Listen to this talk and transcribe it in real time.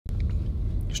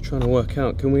Just trying to work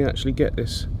out, can we actually get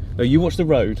this? No, you watch the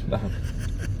road.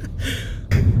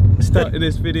 Started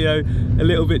this video a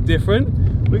little bit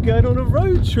different. We're going on a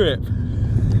road trip.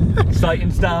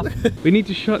 Exciting stuff. We need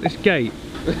to shut this gate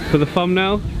for the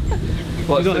thumbnail. You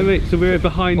know what I mean? So we're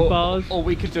behind bars. Or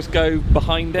we could just go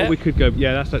behind it. Or we could go,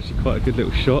 yeah, that's actually quite a good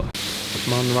little shot.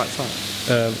 Am I on the right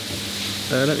side?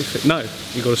 Let me think. No,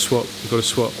 you got to swap. You got to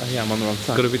swap. Oh yeah, I'm on the wrong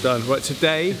side. Got to be done. Right,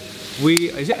 today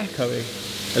is it echoing?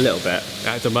 A little bit.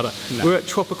 It doesn't matter. No. We're at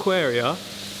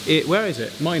AQUARIan. Where is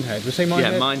it? Minehead. We say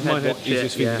Minehead. Yeah, Minehead.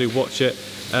 Easiest thing to do. Watch it.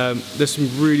 There's some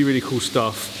really, really cool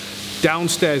stuff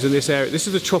downstairs in this area. This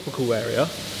is the tropical area.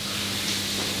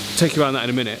 I'll take you around that in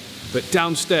a minute. But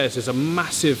downstairs there's a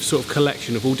massive sort of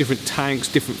collection of all different tanks,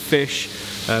 different fish,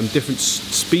 different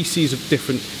species of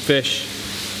different fish.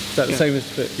 Is that the same as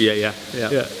fish? Yeah.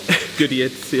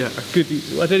 Goodyids, yeah.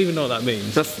 Goodyids. I don't even know what that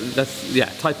means. That's yeah,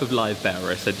 type of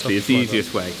Livebearer essentially. It's the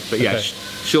easiest way. But yeah,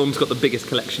 Sean's got the biggest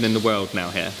collection in the world now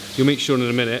here. You'll meet Sean in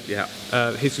a minute. Yeah.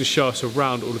 He's going to show us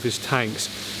around all of his tanks.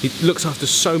 He looks after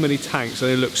so many tanks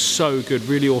and they look so good,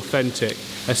 really authentic.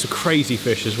 There's some crazy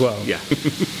fish as well. Yeah.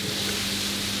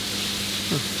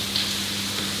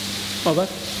 Oh, that.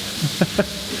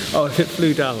 Oh, it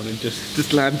flew down and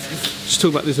just landed. Just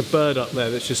talking about there's a bird up there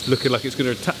that's just looking like it's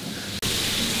going to attack.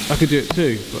 I could do it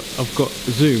too, but I've got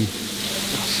zoom.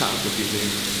 Shut up with you, zoom.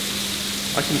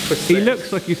 I can twist He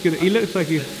looks like he's going to. He looks like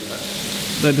he's.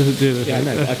 That doesn't do this. Yeah, I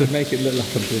know. I can make it look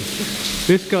like I'm doing.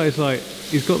 This guy's like.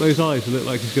 He's got those eyes that look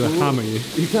like he's going to hammer you.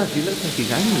 He does. He looks like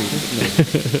he's angry,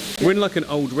 doesn't he? We're in like an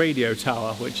old radio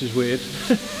tower, which is weird.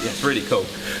 Yeah, it's really cool.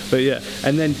 But yeah,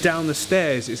 and then down the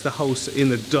stairs is the whole, in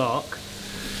the dark,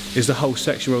 is the whole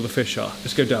section where all the fish are.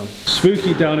 Let's go down.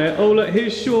 Spooky down here. Oh look,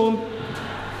 here's Sean,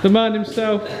 the man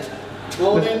himself.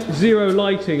 Zero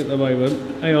lighting at the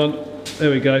moment. Hang on, there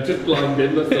we go. Just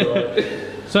blinded, that's alright.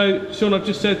 So Sean, I've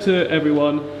just said to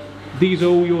everyone, these are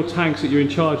all your tanks that you're in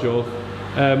charge of.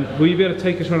 Will you be able to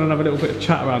take us around and have a little bit of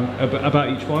chat around about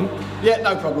each one? Yeah,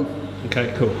 no problem.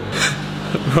 Okay, cool.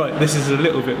 Right, this is a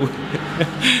little bit weird.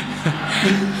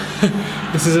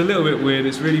 This is a little bit weird.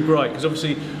 It's really bright because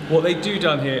obviously what they do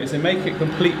down here is they make it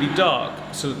completely dark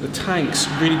so that the tanks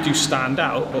really do stand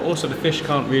out, but also the fish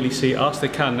can't really see us. They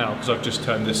can now because I've just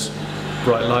turned this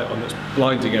bright light on that's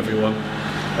blinding everyone.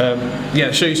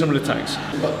 Yeah, show you some of the tanks.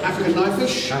 We've got African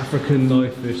knifefish. African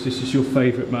knifefish. This is your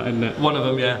favourite, Matt, isn't it? One of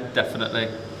them, yeah, definitely.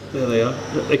 There they are.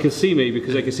 They can see me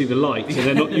because they can see the light, so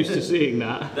they're not used to seeing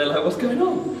that. They're like, what's going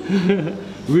on?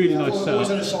 Really nice I've always setup.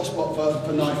 had a soft spot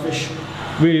for knifefish.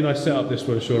 Really nice setup this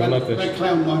one, Sean. I love this. We've had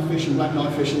clown knifefish and black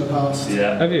knifefish in the past.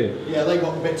 Yeah. Have you? Yeah, they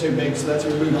got a bit too big, so they had to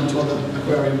move on to other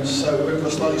aquariums. So we're for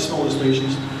a slightly smaller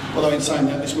species. Although in saying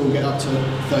that, this will get up to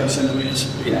 30 centimetres.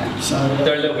 Yeah. So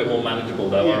they're a little bit more manageable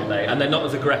though, aren't they? And they're not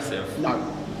as aggressive. No.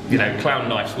 You know, clown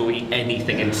knives will eat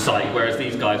anything in sight, whereas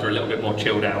these guys are a little bit more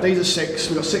chilled out. These are 6.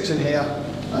 We've got 6 in here.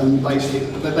 And basically,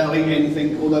 they'll eat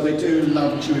anything, although they do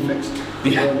love chewy flicks.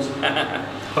 Yeah.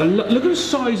 Look at the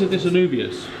size of this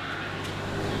Anubias.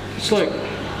 It's like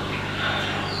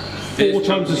 4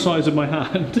 times the size of my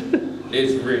hand.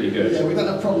 It's really good. Yeah, we don't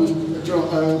have problems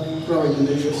growing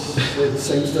Anubias. It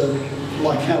seems to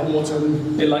like our water.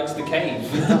 It likes the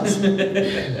cave. It does.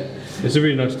 It's a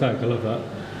really nice tank, I love that.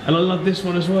 And I love this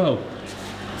one as well.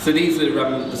 So these are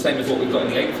the same as what we've got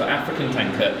in the 8-foot African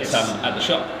tank at the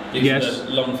shop. These are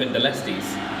the longfin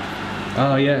Delestes.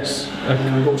 Ah, yes.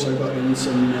 And we've also got in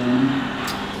some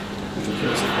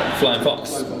Flying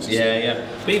Fox. Yeah.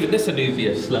 But even this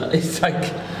Anubias, it's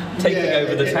like taking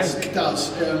over the tank. It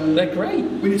does. They're great.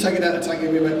 When you take it out of the tank,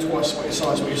 it'll be about twice what your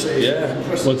size, what you see. Yeah.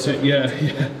 What's it? Yeah.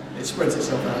 It spreads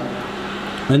itself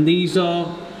out. And these are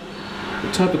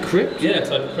a type of crypt? Yeah,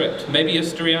 type of crypt. Maybe a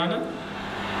Striana?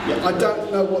 Yeah, I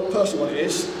don't know what personally what it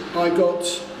is. I got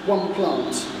one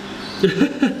plant.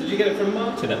 Did you get it from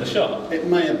Martin at the shop? It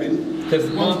may have been. There's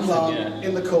one plant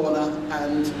in the corner,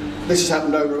 and this has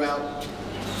happened over about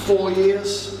 4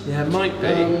 years. Yeah, it might be.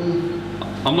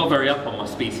 I'm not very up on my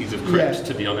species of crypt,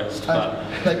 to be honest. But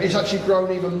it's actually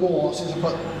grown even more since I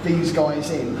put these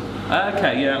guys in.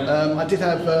 Okay, yeah. I did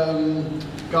have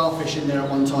garfish in there at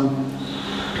one time.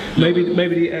 Maybe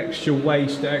the extra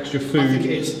waste, the extra food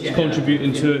is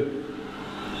contributing to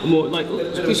more like.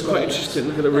 It's quite interesting.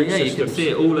 Look at the root system. You can see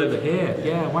it all over here.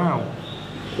 Yeah, wow.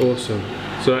 Awesome.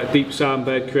 So that deep sand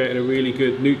bed creating a really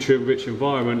good nutrient-rich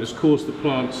environment has caused the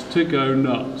plants to go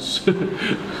nuts.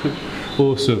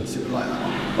 Awesome.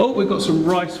 Oh, we've got some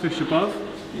rice fish above.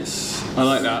 Yes. I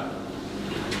like that.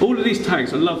 All of these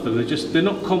tanks, I love them. They're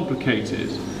not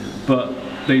complicated, but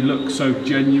they look so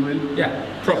genuine. Yeah,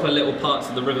 proper little parts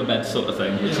of the riverbed sort of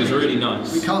thing, which is really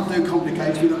nice. We can't do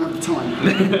complicated, we don't have the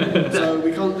time. So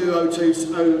we can't use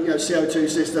CO2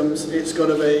 systems. It's got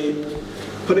to be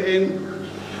put it in,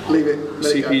 leave it.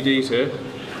 CPDs here.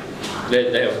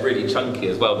 They're really chunky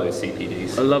as well, those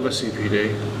CPDs. I love a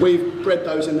CPD. We've bred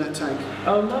those in that tank.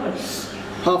 Oh, nice.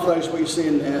 Half of those what you see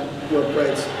in there were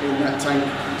bred in that tank.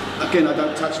 Again, I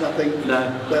don't touch nothing.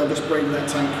 No. They'll just breed in that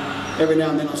tank. Every now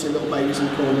and then I see little babies in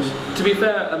the corners. To be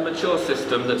fair, a mature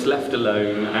system that's left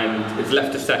alone and it's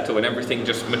left to settle and everything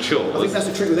just matures. I think that's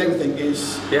the trick with everything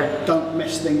is don't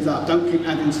mess things up. Don't keep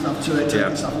adding stuff to it,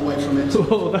 taking stuff away from it.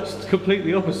 Oh, that's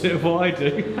completely opposite of what I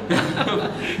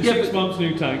do. 6 months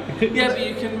new tank. Yeah, but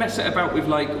you can mess it about with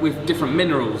with different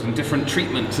minerals and different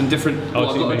treatments and different.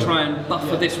 I've got to try and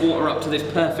buffer this water up to this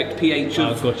perfect pH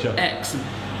of X.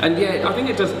 And yeah, I think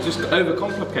it does just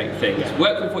overcomplicate things. Yeah.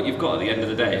 Work with what you've got at the end of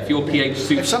the day. If your pH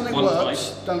suits if something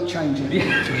works, don't change it.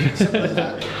 Yeah. Simple as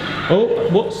that. Oh,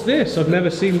 what's this? I've never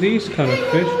seen these kind of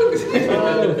fish.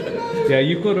 Oh. Yeah,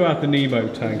 you've got to have the Nemo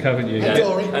tank, haven't you? And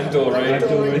Dory. And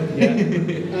Dory. Yeah.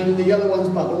 And the other one's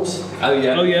Bubbles. Oh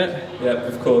yeah. Oh yeah. Yeah,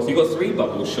 of course. You've got 3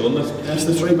 bubbles, Sean. That's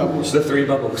the 3 bubbles. The 3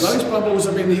 bubbles. Those bubbles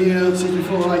have been here since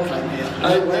before I came here.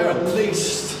 They're at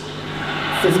least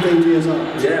 15 years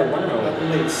old. Yeah, wow.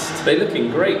 At least. They look in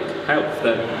great health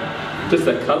then. Just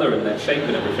their colour and their shape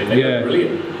and everything. They look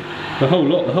brilliant. The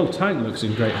whole tank looks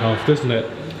in great health, doesn't it?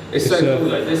 It's so cool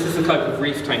though. This is the type of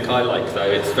reef tank I like though.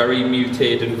 It's very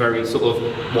muted and very sort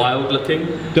of wild looking.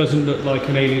 Doesn't look like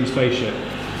an alien spaceship.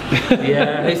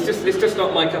 Yeah, it's just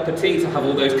not my cup of tea to have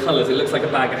all those colours. It looks like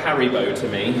a bag of Haribo to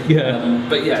me. Yeah.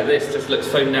 But yeah, this just looks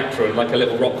so natural and like a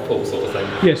little rock pool sort of thing.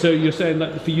 Yeah, so you're saying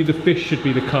that for you the fish should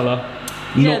be the colour,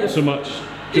 not so much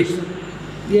just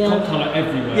colour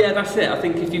everywhere. Yeah, that's it. I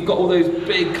think if you've got all those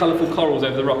big colourful corals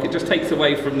over the rock, it just takes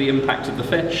away from the impact of the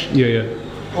fish. Yeah, yeah.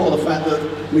 Or the fact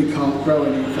that we can't grow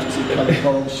any fancy coloured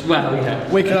corals. Well, yeah.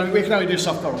 We can only do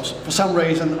soft corals. For some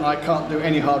reason, I can't do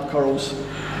any hard corals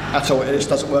at all. It just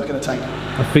doesn't work in a tank.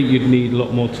 I think you'd need a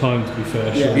lot more time to be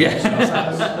fair. Yeah.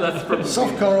 That's probably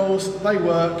soft corals, they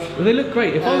work. Well, they look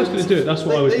great. If I was going to do it, that's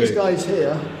what I would do. These guys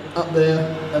here, up there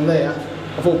and there,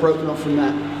 have all broken off from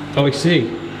that. Oh, I see.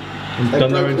 And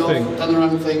done their own thing. Done their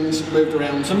own things, moved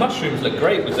around. The mushrooms look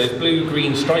great with those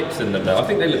blue-green stripes in them though. I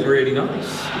think they look really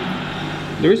nice.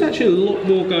 There is actually a lot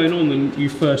more going on than you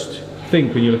first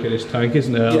think when you look at this tank,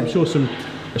 isn't there? Yeah. I'm sure some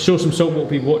saltwater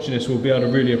people watching this will be able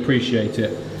to really appreciate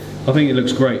it. I think it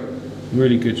looks great.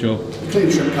 Really good job. The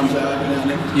cleaner shrimp comes out every now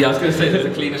and then. Yeah, I was going to say there's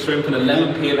a cleaner shrimp and a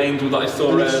lemon peel angel that I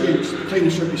saw. It's huge. The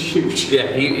cleaner shrimp is huge. Yeah,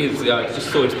 he is. I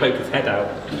just saw his poke his head out.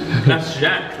 That's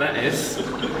Jack, that is.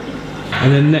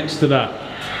 And then next to that,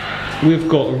 we've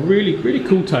got a really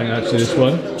cool tank actually. This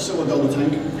one. Little silver dollar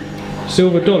tank.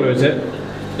 Silver dollar, is it?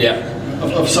 Yeah.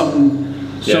 Of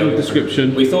some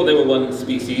description. We thought they were one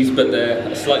species, but they're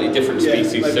a slightly different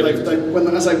species. As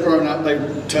they've grown up,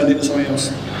 they've turned into something else.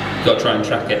 Got to try and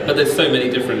track it, but there's so many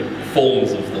different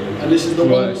forms of them. And this is the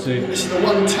one. This is the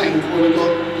one tank where we've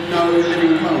got no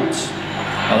living plants.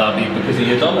 Well, that'll be because of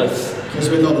your dollars. Because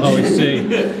we're dollars. Oh, I see.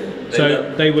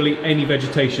 So they will eat any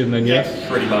vegetation then, yes?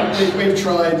 Pretty much. We've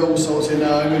tried all sorts in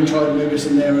there. We've tried to move this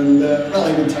in there, and they'll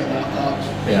even take that apart.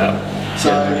 Yeah.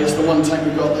 So it's the one tank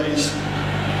we've got that is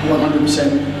 100%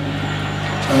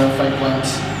 fake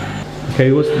plants.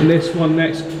 Okay, what's this one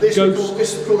next? This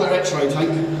is called our X-ray tank.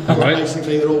 Right.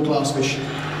 Basically, they're all glass fish.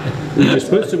 We just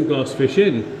put some glass fish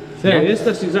in. There it is.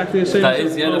 That's exactly the same. That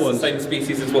is, that's the same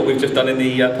species as what we've just done in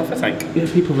the puffer tank.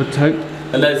 Yeah, people have a tote.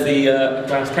 And there's the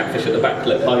glass catfish at the back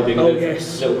hiding. Oh,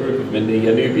 yes. Little group of them in the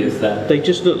Anubias there. They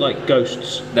just look like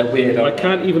ghosts. They're weird. I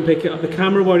can't even pick it up. The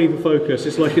camera won't even focus.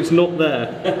 It's like it's not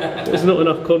there. There's not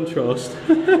enough contrast.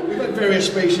 We've got various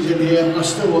species in here. I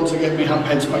still want to get me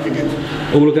humpheads back again.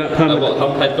 Oh, look at that panda. What,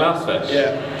 humphead glassfish?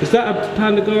 Yeah. Is that a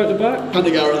panda guy at the back?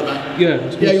 Panda gar at the back. Yeah.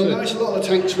 Yeah, you'll notice a lot of the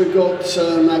tanks we've got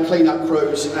clean-up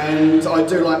crews, and I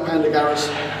do like panda garras.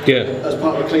 Yeah. As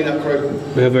part of the clean-up crew.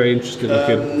 They're very interesting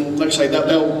looking. Like I say,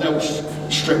 they'll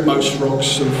strip most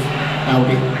rocks of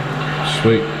algae.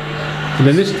 Sweet. And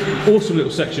then this awesome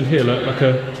little section here, like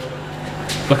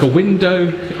a window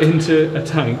into a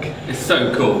tank. It's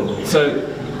so cool. So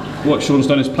what Sean's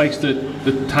done is placed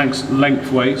the tanks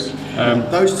lengthways.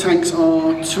 Those tanks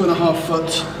are 2.5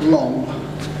 foot long.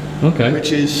 Okay.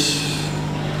 Which is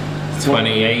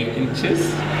 28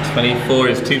 inches. 24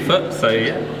 is 2 foot. So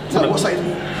yeah. No, what's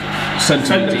that?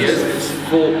 Centimeters.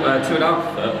 2.5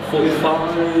 foot.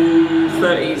 45,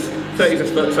 30s a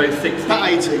foot. So 60. About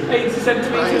 80. 80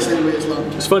 centimeters. 80 centimeters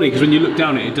long. It's funny because when you look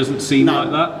down it doesn't seem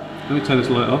like that. Let me turn this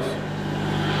light off.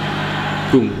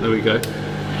 Boom, there we go.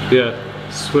 Yeah,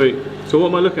 sweet. So what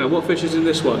am I looking at? What fish is in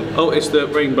this one? Oh, it's the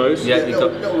rainbows. Yeah, little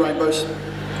rainbows.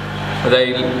 Are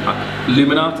they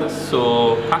Luminatus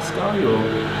or Pascal or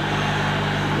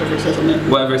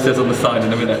whatever it says on the side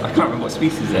in a minute? I can't remember what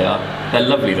species they are. They're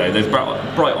lovely though. Those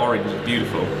bright orange,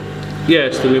 beautiful. Yeah,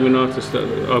 it's the Luminatus that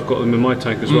I've got them in my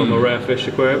tank as well, my rare fish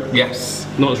aquarium. Yes.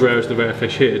 Not as rare as the rare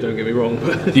fish here, don't get me wrong.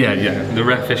 But yeah, the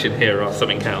rare fish in here are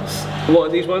something else. What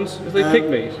are these ones? Are they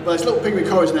pygmies? Well, there's little pygmy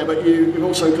corals in there, but you've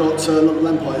also got a lot of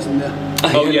lampires in there.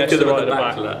 Oh yeah, to the right at the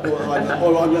back.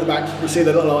 All right at the back, you see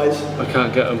the little eyes. I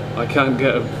can't get them, I can't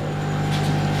get them.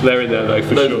 They're in there though,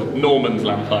 for sure. Norman's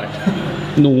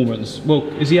lampi. Norman's. Well,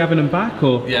 is he having them back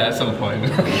or? Yeah, at some point.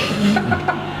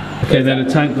 Okay, then a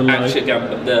tank the light.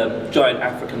 The giant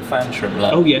African fan shrimp.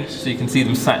 Oh yes. So you can see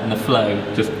them sat in the flow.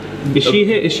 Just. Is she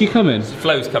here? Is she coming?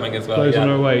 Flow's coming as well. Flow's on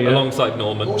her way, yeah. Alongside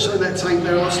Norman. Also in that tank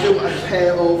there are still a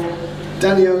pair of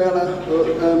Daniella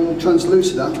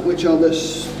translucida, which are about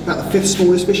the 5th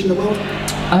smallest fish in the world.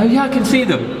 Oh yeah, I can see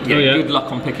them. Yeah, oh, yeah. Good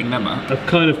luck on picking them up. I've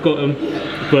kind of got them,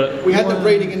 but we had them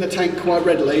breeding in the tank quite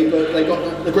readily, but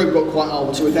the group got quite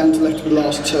old, so we're down to left with the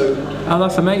last 2. Oh,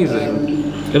 that's amazing.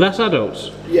 And that's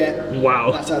adults. Yeah.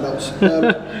 Wow. That's adults.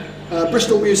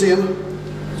 Bristol Museum,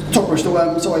 top Bristol.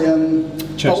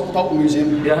 Bolton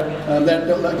Museum. Yeah. They've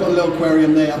got a little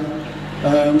aquarium there,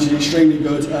 which is extremely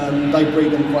good. They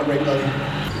breed them quite regularly.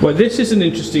 Well, this is an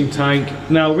interesting tank.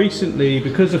 Now, recently,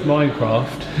 because of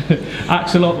Minecraft,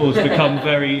 axolotls become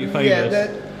very famous. Yeah,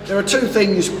 there are 2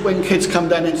 things when kids come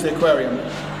down into the aquarium.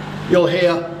 You'll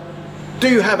hear, "Do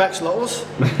you have axolotls?"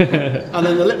 And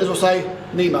then the listeners will say,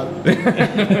 "Nemo."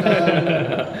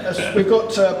 We've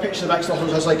got pictures of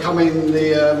axolotls as they come in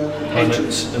the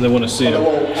entrance. And they want to see them.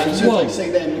 And as soon as they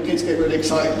see them, the kids get really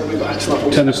excited that we've got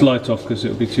axolotls. Turn this light off because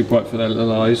it'll be too bright for their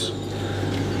little eyes.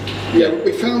 Yeah,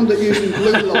 we found that using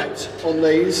blue light on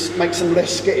these makes them less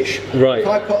skittish. Right. If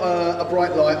I put a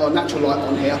bright light or a natural light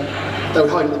on here, they would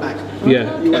hide in the back.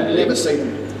 Yeah. You won't never see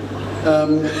them.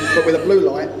 But with a blue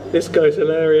light... This guy's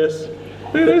hilarious.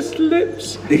 Look at his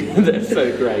lips. They're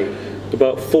so great.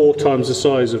 About 4 times the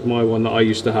size of my one that I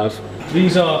used to have.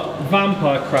 These are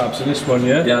vampire crabs in this one,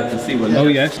 yeah? Yeah, I can see one. Oh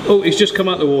yes. Oh, it's just come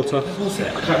out the water. What was it?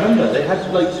 I can't remember. They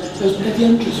had like those bloody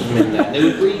hundreds of them in there. They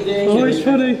were breeding. Oh, it's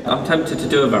funny. I'm tempted to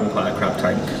do a vampire crab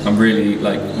tank. I'm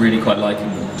really quite liking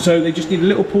them. So they just need a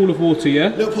little pool of water, yeah?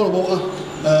 Little pool of water,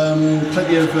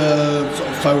 plenty of sort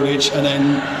of foliage, and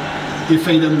then you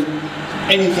feed them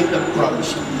anything that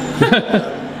grows.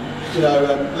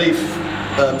 Leaf,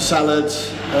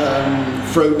 salads,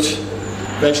 fruit,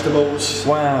 vegetables.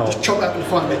 Wow. Just chop out the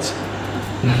fine bits.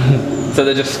 So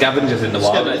they're just scavengers in the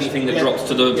wild. Scavengers, Anything that drops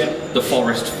to the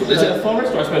forest. Is it a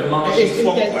forest or I suppose marsh?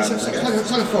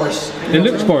 It's like a forest. It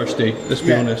looks foresty, let's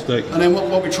be honest. Like. And then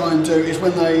what we try and do is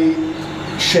when they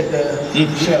shed their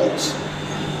shells,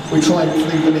 we try and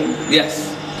leave them in. Yes.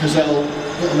 Because they'll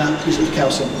put them out because of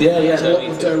calcium. Yeah. So what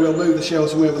we'll do, we'll move the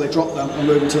shells and wherever they drop them and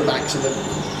move them to the back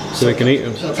so they can eat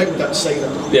them. So people don't see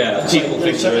them. Yeah, people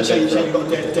think so you've got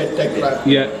a dead crab.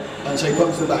 Yeah. And so you put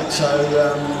them to the back. So,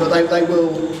 but they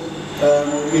will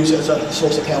use it as a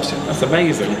source of calcium. That's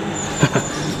amazing.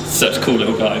 Such cool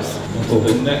little guys.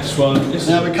 The next one.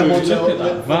 Now we come on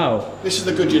to wow. This is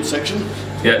the Goodyear section.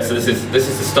 Yeah, so this is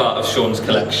the start of Sean's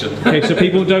collection. Okay, so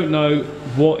people don't know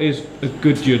what is a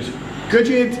Goodyear.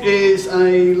 Goodyear is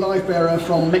a Livebearer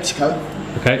from Mexico.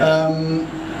 Okay.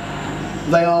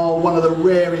 They are one of the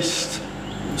rarest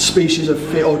species of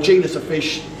fish, or genus of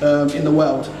fish in the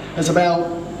world. There's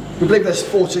we believe there's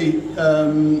 40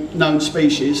 known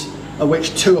species, of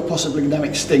which 2 are possibly now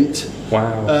extinct.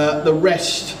 Wow. The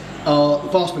rest the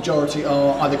vast majority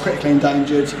are either critically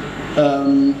endangered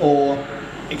or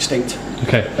extinct.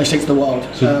 Okay. Extinct in the wild.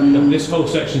 So this whole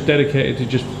section is dedicated to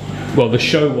just, well, the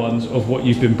show ones of what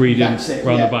you've been breeding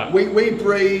around the back. We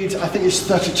breed, I think it's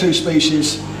 32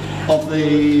 species of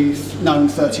the known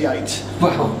 38.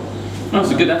 Wow.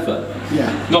 That's a good effort.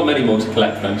 Yeah. Not many more to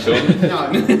collect then, Sean.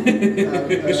 No.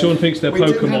 Sean thinks they're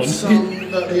Pokemon. We do have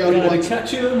some that the only ones.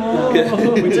 Catch them all.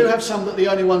 We do have some that the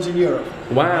only ones in Europe.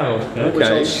 Wow. Okay. Which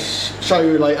I'll show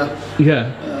you later.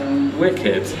 Yeah.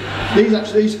 Wicked. These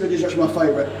Goodyears are actually my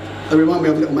favourite. They remind me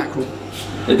of little mackerel.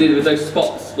 They do with those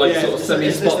spots, like sort of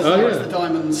semi-spots. It's the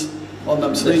diamonds on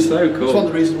them. So they're so cool. It's one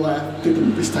of the reasons why I did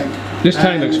this tank. This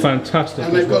tank looks fantastic.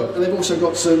 And they've also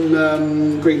got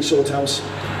some green swordtails.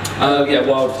 Yeah,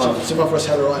 wildfire. Some Bufferus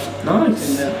Hellerite. Nice.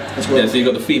 In there as well. Yeah, so you've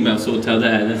got the female swordtail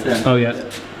there. Oh yeah.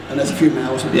 And there's a few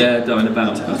males. Yeah, dying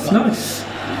about. That's nice.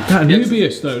 That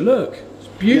Nubius though, look. It's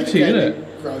beauty, isn't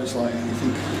it? Grows like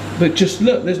anything. But just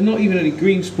look, there's not even any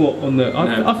green spot on the.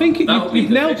 I think you've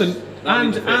nailed them,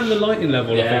 and the lighting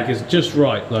level I think is just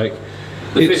right. Like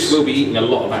the fish will be eating a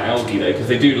lot of that algae though, because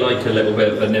they do like a little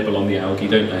bit of a nibble on the algae,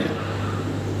 don't they?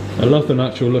 I love the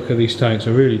natural look of these tanks,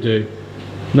 I really do.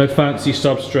 No fancy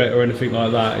substrate or anything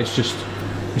like that. It's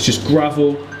just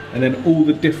gravel, and then all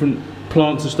the different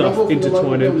plants and stuff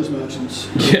intertwining.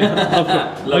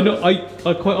 Yeah,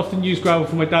 I quite often use gravel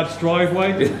for my dad's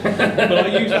driveway, but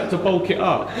I use that to bulk it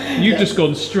up. You've just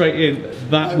gone straight in.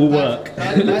 That will work.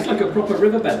 It's like a proper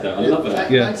riverbed though. I love it.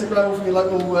 Bags of gravel from your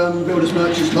local builders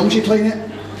merchants, as long as you clean it.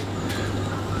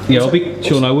 Yeah,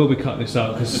 Sean, I will be cutting this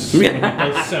out because they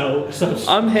sell.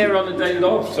 I'm here on a day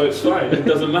off, so it's fine. It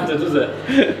doesn't matter, does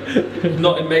it?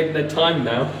 Not made their time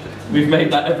now. We've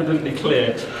made that evidently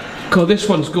clear. God, this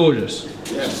one's gorgeous.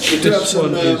 Yeah. This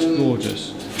one is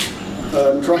gorgeous.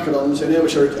 Dracodons in here,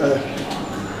 which are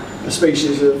a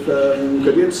species of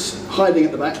goodwoods, hiding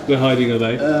at the back. They're hiding, are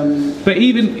they? But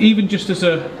even just as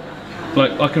a,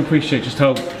 like, I can appreciate just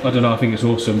how, I don't know, I think it's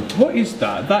awesome. What is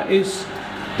that? That is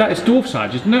dwarf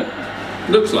sage, isn't it?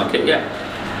 Looks like it, yeah.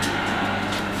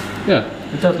 Yeah.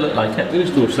 It does look like it. It is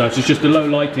dwarf sage. It's just the low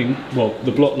lighting, well,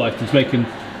 the block lighting's making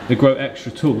the grow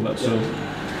extra tall, that's all.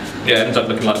 Yeah, it ends up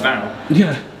looking like Val.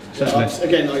 Yeah.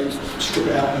 Again, I strip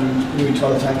it out and move into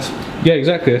other tanks. Yeah,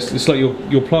 exactly. It's like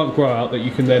your plant grow out that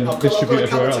you can then distribute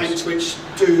everywhere else. I've got a couple of tanks which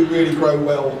do really grow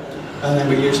well, and then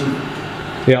we use them.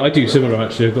 Yeah, I do similar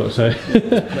actually, I've got to say.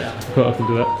 Quite often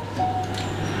do that.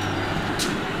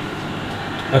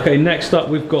 Okay, next up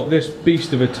we've got this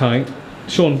beast of a tank.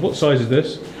 Sean, what size is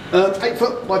this? 8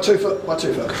 foot by 2 foot by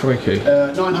 2 foot. Crikey.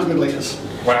 900 litres.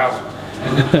 Wow.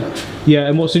 Yeah,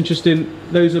 and what's interesting,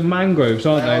 those are mangroves,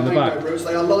 aren't they, in the back? Mangroves.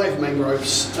 They are live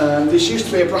mangroves. This used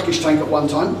to be a brackish tank at one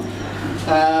time.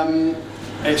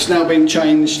 It's now been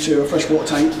changed to a freshwater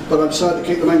tank, but I decided to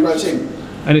keep the mangroves in.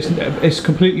 And it's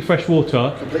completely fresh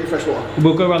water. Completely fresh water.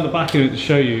 We'll go around the back in it to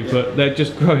show you, but they're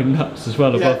just growing nuts as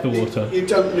well above the water. You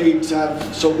don't need to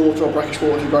have salt water or brackish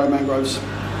water to grow mangroves.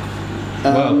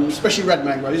 Wow. Especially red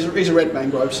mangroves. These are red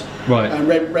mangroves. Right. And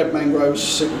red mangroves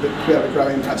seem to be able to grow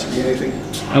in practically anything.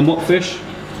 And what fish?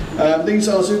 These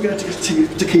are Zugana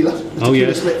tequila. Oh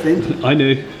yes. Split fin. I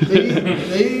knew.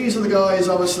 These are the guys,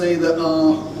 obviously, that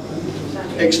are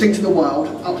extinct in the wild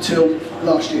up till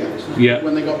last year. Yeah.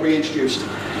 When they got reintroduced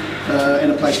in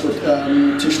a place called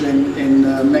Tishlin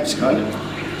in Mexico.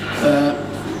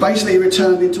 Basically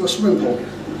returned into a swimming pool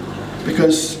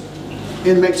because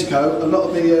in Mexico a lot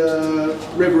of the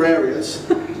river areas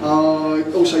are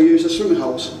also used as swimming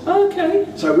holes. Okay.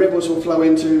 So rivers will flow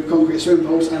into concrete swimming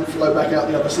pools and flow back out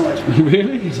the other side.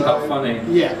 Really? So, how funny.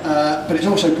 Yeah, but it's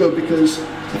also good because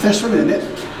if they're swimming in it,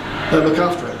 they'll look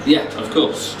after it. Yeah, of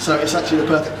course. So it's actually the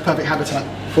perfect habitat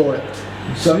for it.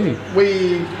 So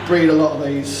we breed a lot of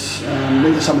these.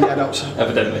 These are some of the adults.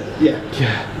 Evidently. Yeah.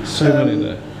 Yeah, so many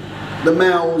there. The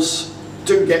males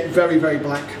do get very, very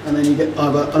black, and then you get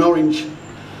either an orange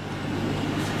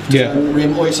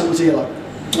rim or sometimes yellow.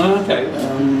 Oh, okay.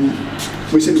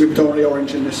 We seem to be predominantly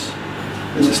orange in this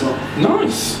lot.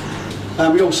 Nice.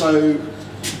 We also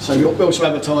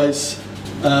advertise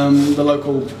the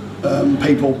local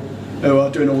people who are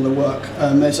doing all the work.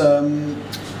 There's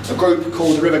a group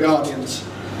called the River Guardians,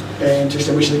 which is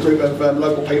a group of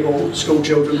local people, school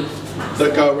children,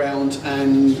 that go around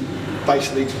and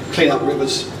basically clean up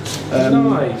rivers.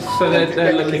 Nice. So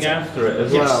they're looking after it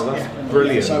as well. That's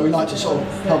brilliant. So we like to sort of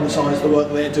publicise the work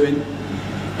that they're doing.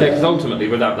 Because ultimately,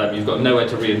 without them, you've got nowhere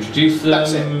to reintroduce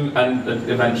them, and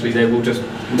eventually they will just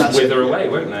wither away,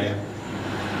 won't they? Yeah.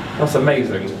 That's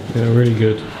amazing. Yeah, really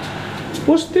good.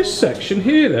 What's this section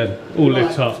here then? All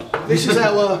lit up. This is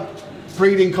our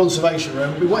breeding conservation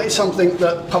room. We wanted something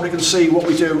that the public can see what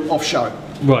we do off show.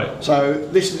 Right. So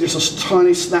this is just a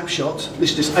tiny snapshot.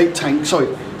 This is just 7 tanks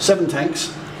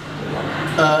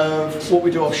of what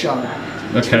we do off show.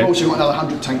 Okay. We've also got another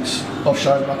 100 tanks off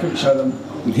show, but I couldn't show them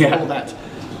all that.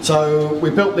 So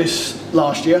we built this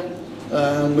last year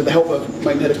with the help of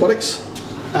Maidenhead Aquatics,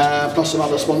 plus some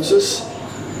other sponsors.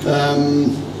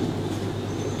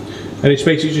 And it's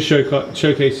basically just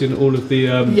showcasing all of the...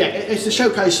 Yeah, it's to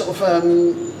showcase sort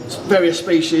of various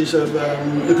species of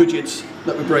the goodwoods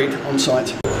that we breed on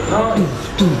site. And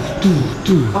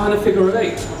a figure of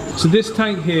 8. So this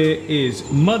tank here is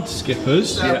mud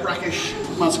skippers. Brackish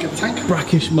mud skipper tank.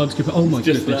 Brackish mud skipper. Oh my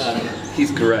goodness.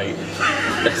 He's great.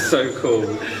 That's so cool.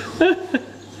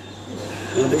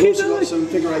 We've also got some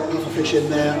figure 8 pufferfish in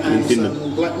there and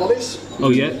some black mollies. Oh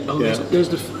yeah. Oh, there's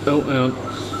the. Oh, hang on.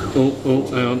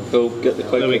 Hang on. Oh, get the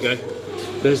focus. There we go.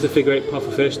 There's the figure 8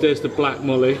 pufferfish. There's the black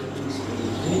molly.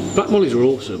 Black mollies are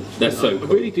awesome. They're so cool.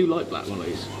 I really do like black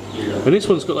mollies. And this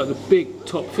one's got like the big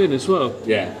top fin as well.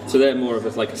 Yeah, so they're more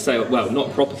of like a sail, well,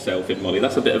 not proper sailfin molly,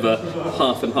 that's a bit of a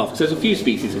half and half. So there's a few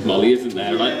species of molly, isn't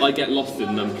there? I get lost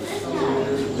in them.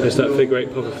 There's that figure 8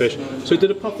 pufferfish. So do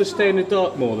the puffers stay in the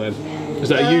dark more then? Is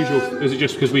that a usual? Is it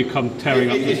just because we've come tearing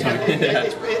up the tank?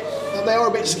 They are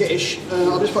a bit skittish.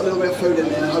 I'll just put a little bit of food in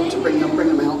there and hope to bring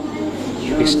them out.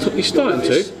 He's starting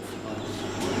to.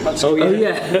 Oh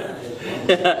yeah.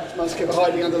 Mudskipper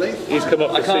hiding underneath. He's come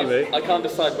up to see me. I can't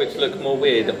decide which look more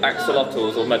weird,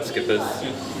 axolotls or mudskippers.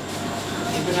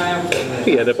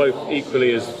 Yeah, they're both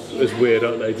equally as weird,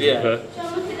 aren't they? Yeah.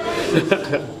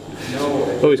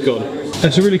 Oh, he's gone.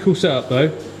 That's a really cool setup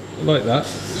though. I like that.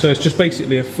 So it's just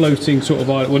basically a floating sort of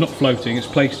island. Well, not floating. It's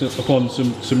placed upon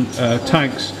some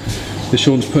tanks that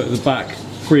Sean's put at the back,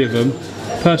 3 of them.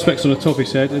 Perspex on the top, he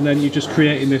said, and then you're just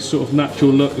creating this sort of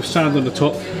natural look with sand on the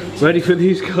top, ready for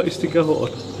these guys to go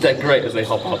on. They're great as they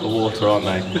hop out the water, aren't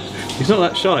they? He's not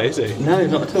that shy, is he? No,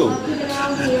 not at all.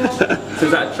 So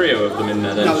is that a trio of them in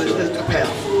there then? No, there's a pair.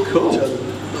 Cool.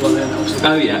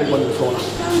 Oh yeah. One in the corner.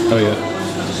 Oh yeah.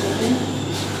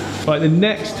 Right, the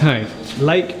next tank,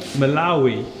 Lake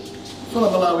Malawi. Full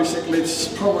of Malawi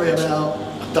cichlids, probably about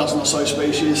a dozen or so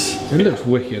species. It looks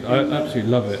wicked. I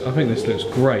absolutely love it. I think this looks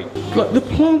great. Like the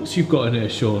plants you've got in here,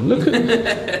 Sean. Look at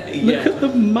look at the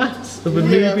mass of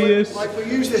Anubias. Like we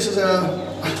use this as a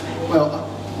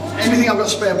anything I've got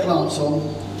spare plants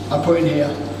on, I put in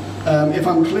here. If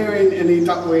I'm clearing any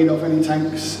duckweed off any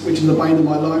tanks, which is the bane of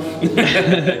my life,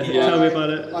 Tell me about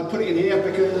it. I put it in here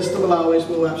because the Malawis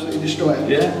will absolutely destroy it.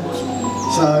 Yeah.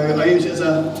 So I use it as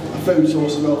a food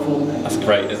source as well for them. That's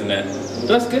great, isn't it?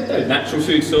 That's good though, natural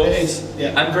food source. It is,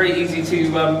 yeah. And very easy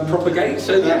to propagate,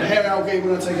 so yeah. Hair algae,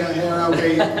 when I take out hair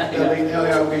algae, they'll eat hair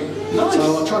algae. Nice.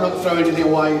 So I try not to throw anything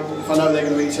away if I know they're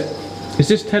going to eat it. Is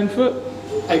this 10 foot?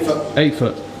 8 foot. 8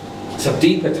 foot. It's a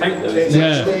deeper tank though, It's isn't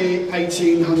it?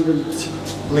 actually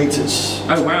 1,800 litres.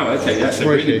 Oh wow, okay, that's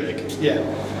really big. Yeah.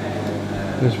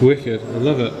 That's wicked. I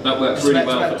love it. That works It's really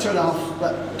about well. 2.5,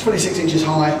 about 26 inches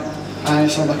high, and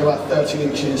it's like about 13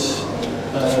 inches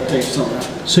deep, something like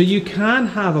that. So you can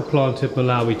have a planted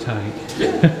Malawi tank.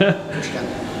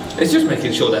 It's just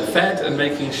making sure they're fed and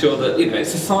making sure that, you know,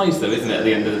 it's the size though, isn't it, at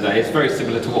the end of the day? It's very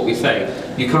similar to what we say.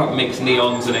 You can't mix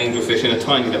neons and angelfish in a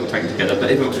tiny little tank together, but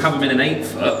if you have them in an 8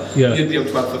 foot, Yeah. you'd be able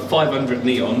to have 500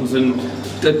 neons and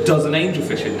a dozen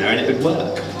angelfish in there and it would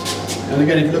work. And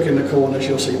again, if you look in the corners,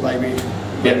 you'll see baby.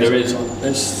 Yeah, there is.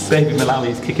 There's Baby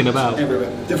Malawi's kicking about.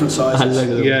 everywhere, different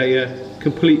sizes. Yeah.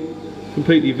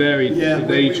 Completely varied Yeah,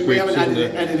 age we groups, haven't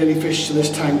isn't added any fish to this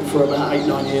tank for about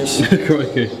 8-9 years. it?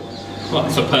 Crikey. Well,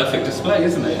 it's a perfect display,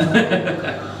 isn't it?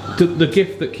 The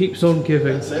gift that keeps on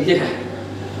giving. That's it.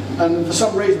 Yeah. And for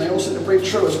some reason, they all seem to breed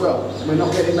true as well. We're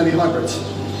not getting many hybrids,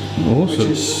 which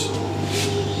Awesome. is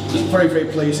very, very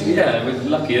pleasing. Yeah, it was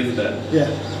lucky, isn't it? Yeah.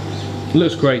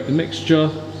 Looks great. The mixture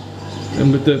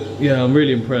and with the I'm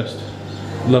really impressed.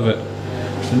 Love it.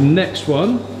 The next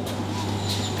one.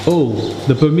 Oh,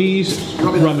 the Burmese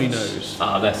rummy nose.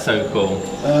 Ah, they're so cool.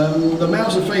 The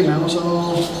males and females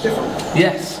are different.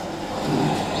 Yes.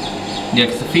 Yeah,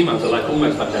 because the females are like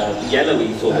almost like a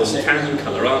yellowy sort of tan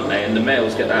colour, aren't they? And the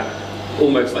males get that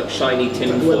almost like shiny tin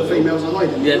Where foil. the females are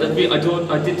hiding. Yeah,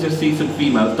 I did just see some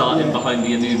females darting behind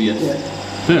the Anubias. Yeah.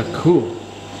 They're cool.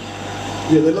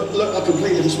 Yeah, they look like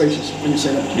completely different species when you see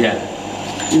them. Yeah.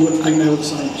 You wouldn't think they were the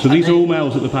same. So these are all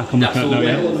males at the back on the That's cat all now,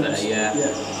 yeah? males there, yeah.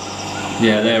 Yeah.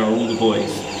 Yeah, they are all the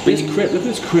boys. This crypt, look at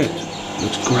this crypt.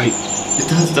 Looks great. It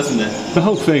does, doesn't it? The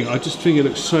whole thing, I just think it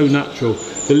looks so natural.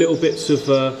 The little bits of,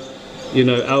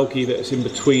 algae that's in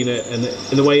between it, and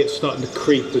the way it's starting to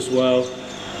creep as well.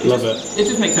 Love it. It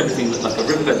just makes everything look like a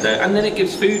riverbed there, and then it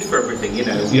gives food for everything, you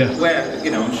know. Yeah. Where,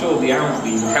 I'm sure the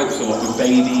algae helps a lot with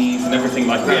babies and everything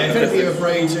like that. Yeah, if anything ever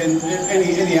breeds in,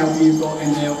 any algae you've got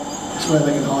in there, it's where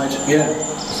they can hide. Yeah.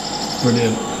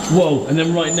 Brilliant. Whoa, and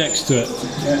then right next to it.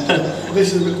 Yeah.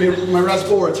 This is my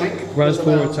Rasbora tank.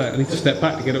 Rasbora tank. I need to step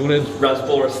back to get it all in.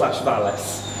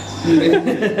 Rasbora/Vallis.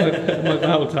 My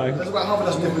Val tank. There's about half a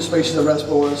dozen different species of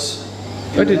Rasboras.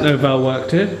 I didn't know Val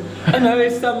worked here. I know,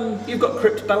 it's you've got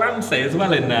Crypt Balance as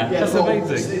well in there. Yeah, That's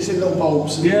amazing. It's in little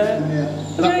bulbs. Yeah.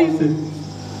 That Amazing.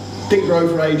 one didn't grow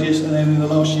for ages, and then in the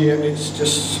last year it's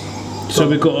just. So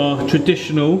we've got our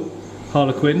traditional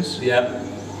harlequins. Yeah.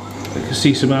 You can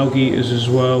see some algae eaters as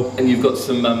well. And you've got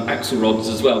some axelrods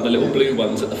as well, the little blue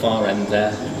ones at the far end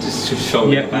there. Just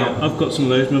showing about. I've got some of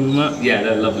those, remember Matt? Yeah,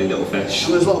 they're lovely little fish.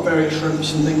 And there's a lot of various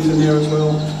shrimps and things in there as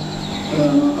well.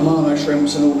 Amano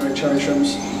shrimps and ordinary cherry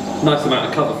shrimps. Nice amount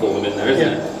of cover for them in there, isn't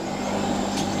it?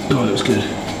 Oh, looks good.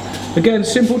 Again,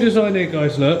 simple design here,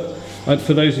 guys, look. And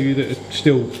for those of you that are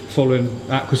still following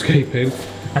aquascaping,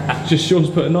 just Sean's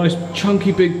put a nice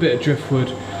chunky big bit of driftwood,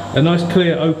 a nice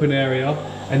clear open area,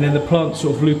 and then the plants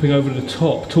sort of looping over the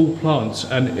top, tall plants,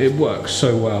 and it works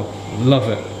so well. Love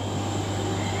it.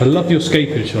 I love your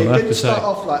scaping, Sean, I have to say. It didn't start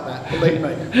off like that, believe me.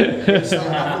 It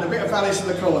started off with a bit of valleys in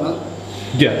the corner,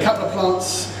 a couple of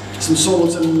plants, some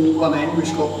swords in one end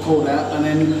which got pulled out, and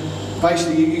then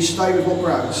basically you stay with what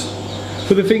grows.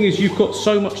 But the thing is, you've got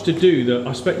so much to do that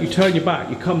I expect you turn your back,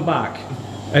 you come back,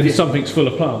 and something's full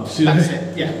of plants. You know? That's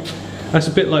it, yeah. That's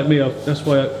a bit like me. That's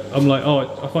why I'm like, oh,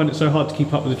 I find it so hard to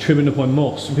keep up with the trimming of my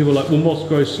moss. And people are like, well, moss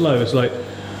grows slow. It's like,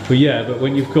 well, yeah, but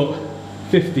when you've got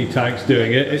 50 tanks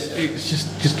doing it, it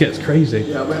just gets crazy.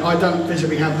 Yeah, but I don't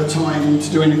physically have the time to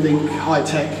do anything high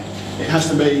tech. It has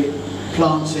to be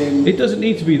plants in. It doesn't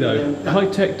need to be though. High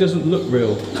tech doesn't look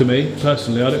real to me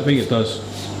personally. I don't think it does,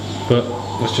 but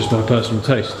that's just my personal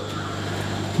taste.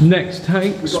 Next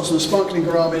tank. We've got some sparkling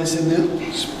gouramis in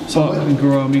there. Sparkling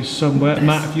gouramis somewhere.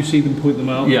 Matt, if you see them, point them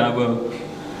out. Yeah, I will.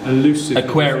 Elusive.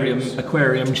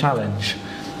 Aquarium challenge.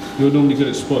 You're normally good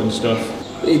at spotting stuff.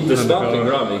 The sparkling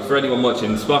gourami, for anyone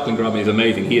watching, sparkling gourami is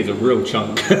amazing. He is a real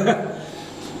chunk.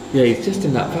 Yeah, he's just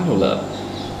in that valor.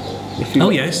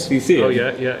 Oh yes. You see it? Oh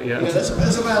yeah. There's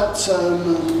about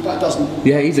a dozen.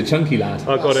 Yeah, he's a chunky lad.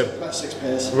 I got him. About 6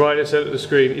 pairs. Right in the centre of the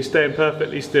screen. He's staying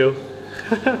perfectly still.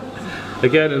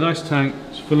 Again, a nice tank.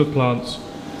 It's full of plants.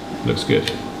 Looks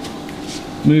good.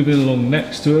 Moving along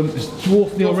next to him is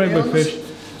dwarf neon rainbow fish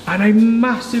and a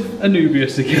massive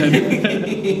Anubias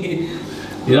again.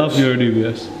 Love your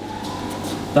Anubias.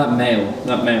 That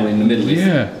male in the middle.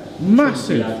 Yeah,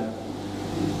 massive.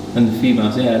 And the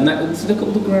females, yeah. And look at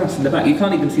all the grass in the back. You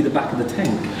can't even see the back of the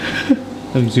tank.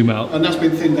 Let me zoom out. And that's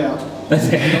been thinned out. That's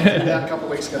it. Thinned out a couple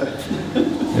of weeks ago.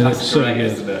 It looks so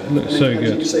good. Looks so good.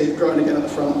 You can see it growing again at the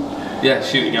front. Yeah,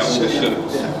 shooting out all the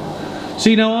shoots. Yeah.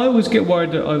 See, now I always get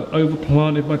worried that I've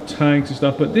overplanted my tanks and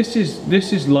stuff, but this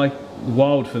is like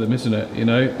wild for them, isn't it? You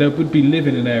know, they would be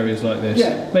living in areas like this.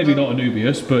 Yeah. Maybe not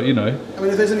Anubias, but you know. I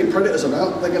mean, if there's any predators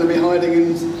about, they're going to be hiding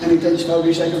in any dense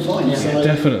foliage they can find. Yeah, so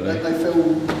definitely. They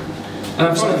feel.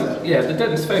 Yeah, the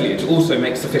dense foliage also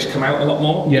makes the fish come out a lot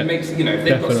more. Yeah, it makes, you know, if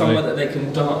they've got somewhere that they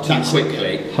can dart to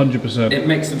quickly. 100%. It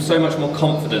makes them so much more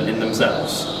confident in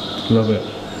themselves. Love it.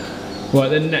 Right,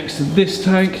 then next to this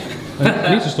tank.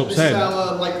 I need to stop saying that. This is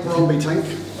our Lake Barombi tank.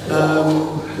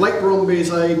 Lake Barombi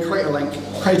is a crater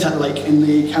lake in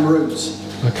the Cameroons.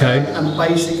 Okay. And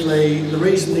basically, the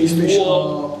reason these fish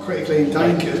are critically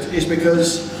endangered is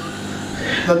because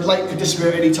the lake could disappear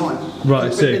at any time. Right, I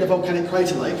see. In a volcanic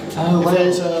crater lake, if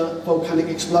there's a volcanic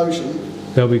explosion,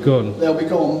 they'll be gone. They'll be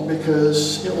gone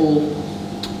because it will,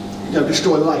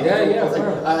 destroy the lake.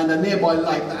 Yeah. And a nearby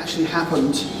lake that actually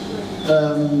happened,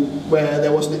 where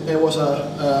there was a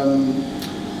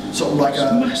sort of like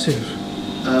a massive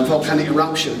volcanic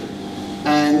eruption,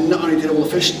 and not only did all the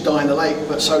fish die in the lake,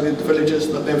 but so did the villagers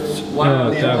that lived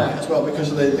nearby as well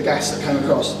because of the gas that came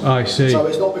across. I see. So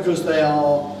it's not because they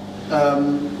are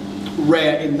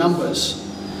rare in numbers.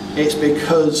 It's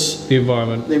because the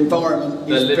environment is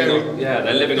very...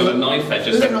 they're living on a knife edge.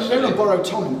 They're on borrowed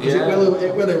time because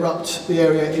it will erupt the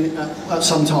area at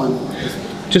some time.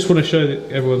 Just want to show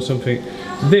everyone something.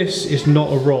 This is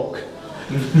not a rock.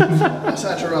 That's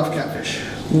our giraffe catfish.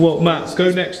 Well, Matt,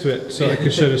 go next to it so I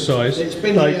can show the size. It's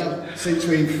been here since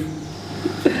we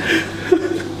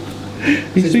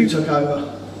took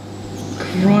over.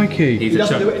 Crikey. It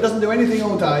doesn't do anything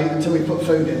all day until we put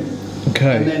food in.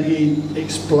 Okay. And then he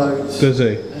explodes. Does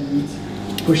he? And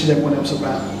pushes everyone else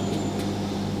about.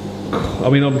 I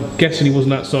mean, I'm guessing he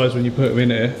wasn't that size when you put him in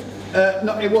here.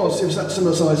 No, it was that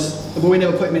similar size, but we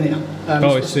never put him in here.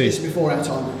 I see. It's before our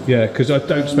time. Yeah, because I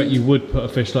don't expect you would put a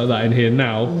fish like that in here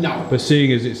now. No. But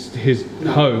seeing as it's his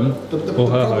home, the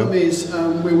problem is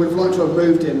we would have liked to have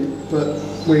moved him, but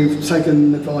we've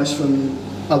taken advice from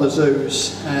other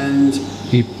zoos and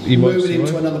moving him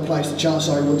to another place, the chance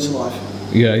he wouldn't survive.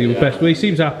 Yeah, you're best. Well, he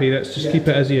seems happy. Let's just keep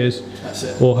it as he is. That's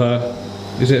it. Or her.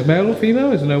 Is it male or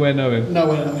female? Is there nowhere knowing?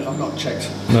 Nowhere knowing. I've not checked.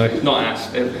 No. Not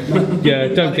asked. Yeah,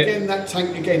 don't get. Again, that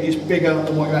tank is bigger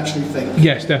than what you actually think.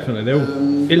 Yes, definitely.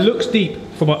 It looks deep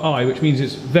from my eye, which means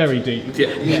it's very deep.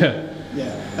 Yeah.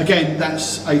 Again,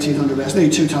 that's 1,800. That's nearly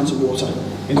 2 tons of water.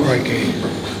 Crikey.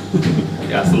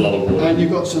 Yeah, that's a lot of water. And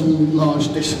you've got some large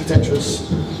Discotetras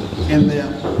in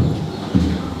there.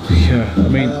 Yeah, I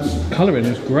mean, colouring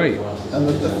is great. And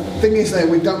the thing is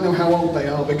we don't know how old they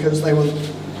are because they were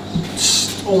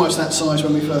almost that size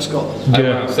when we first got them.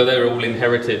 Yeah. So they were all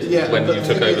inherited when you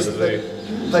took over the zoo.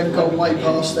 They've gone way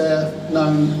past their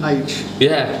known age.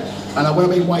 Yeah. And when I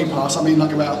mean way past, I mean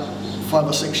like about 5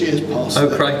 or 6 years past.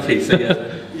 Oh, crikey. So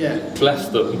yeah. Bless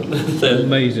them. They're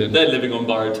amazing. They're living on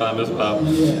borrowed time as well.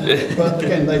 Yeah. But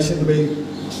again, they seem to be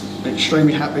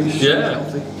extremely happy, extremely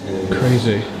healthy.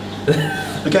 Crazy.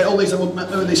 Again, all these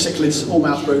cichlids, all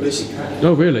mouth brooders.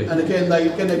 Oh, really? And again,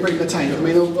 they breed in the tank. I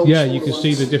mean, all yeah, you can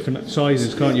see the different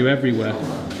sizes, can't you? Everywhere,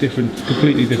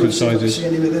 completely different sizes. See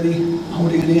any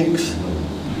holding any eggs?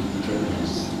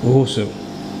 Awesome.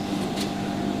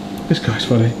 This guy's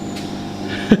funny.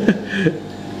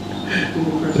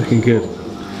 Looking good.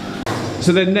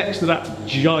 So then next to that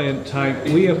giant tank,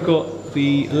 we have got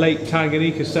the Lake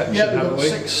Tanganyika section, haven't we?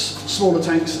 6 smaller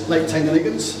tanks, Lake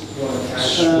Tanganyikans.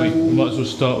 Sweet. We might as well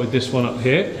start with this one up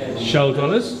here. Shell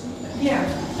dwellers. Yeah,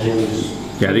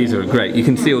 these are great. You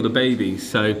can see all the babies,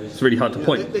 so it's really hard to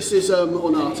point. This is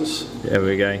Ornatus. There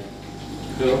we go.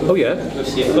 Oh yeah. I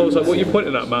was like, what are you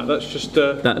pointing at, Matt? That's just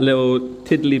that little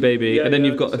tiddly baby, yeah, and then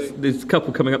yeah, you've got there's a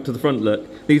couple coming up to the front.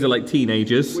 Look, these are like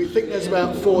teenagers. We think there's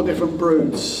about 4 different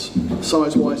broods,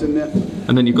 size-wise, in there.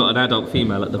 And then you've got an adult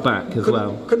female at the back as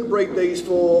well. Couldn't breed these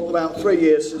for about 3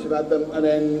 years since we've had them, and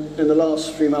then in the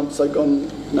last few months they've gone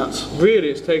nuts. Really,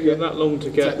 it's taken them that long to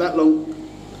get. That long,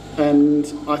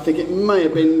 and I think it may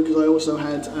have been because I also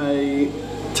had a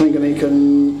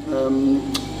Tanganyikan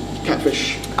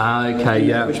catfish. Okay,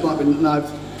 yeah. Which might have been, no,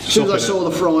 as soon as I saw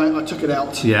the fry, I took it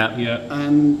out. Yeah.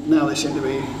 And now they seem to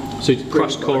be... So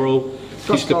crushed coral,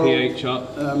 keeps the pH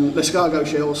up. They're escargot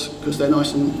shells, because they're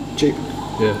nice and cheap.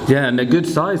 Yeah, and they're good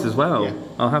size as well. Yeah.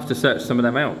 I'll have to search some of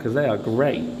them out, because they are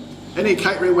great. Any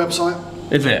catering website.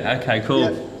 Is it? Okay,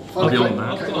 cool. Yeah, I'll be on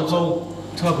that. I've got a whole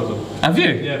tub of them. Have you?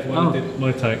 Yeah, when I did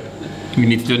my tank. We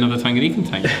need to do another Tanganyikan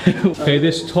tank. Okay,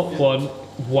 this top one,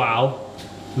 wow.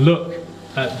 Look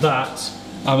at that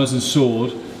Amazon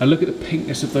sword, and look at the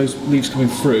pinkness of those leaves coming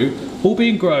through, all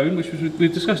being grown, which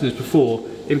we've discussed this before,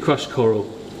 in crushed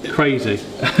coral. Crazy.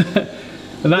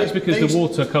 And that's because the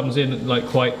water comes in at like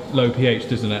quite low pH,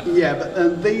 doesn't it? Yeah,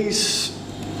 but these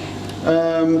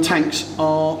tanks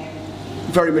are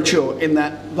very mature in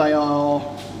that they are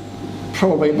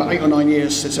probably about 8 or 9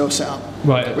 years since they were set up.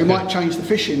 Right. Okay. We might change the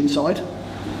fish inside,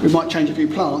 we might change a few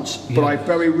plants, but I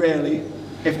very rarely,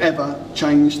 if ever,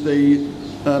 change the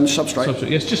substrate.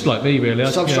 Yeah, it's just like me really.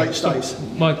 Substrate stays.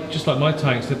 Just like my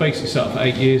tanks, they're basically set up for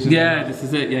 8 years. Yeah, this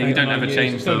is it. Yeah, you don't ever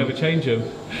change them. You don't ever change them.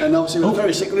 And obviously with the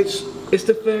very cichlids. It's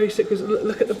the very cichlids.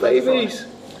 Look at the babies.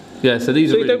 Yeah, so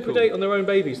these are really don't predate on their own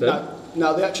babies then?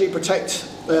 No, they actually protect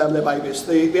their babies.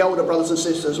 The older brothers and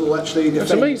sisters will actually defend.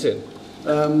 That's amazing.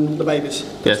 The babies.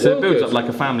 Yeah, so it builds up like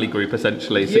a family group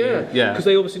essentially. So yeah, because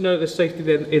they obviously know there's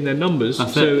safety in their numbers,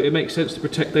 so it makes sense to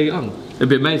protect their young. It'd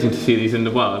be amazing to see these in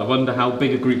the wild. I wonder how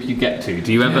big a group you get to.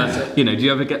 Do you ever, do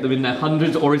you ever get them in their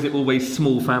hundreds, or is it always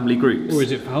small family groups? Or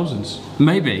is it thousands?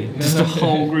 Maybe, just a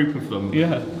whole group of them.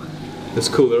 Yeah. That's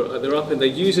cool. They're up and they're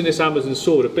using this Amazon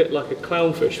sword a bit like a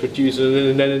clownfish would use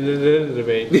an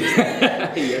enemy.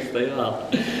 Yes, they are.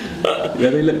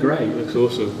 Yeah, they look great. Looks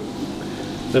awesome.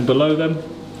 Then below them,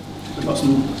 we've got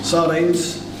some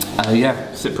sardines.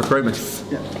 Yeah,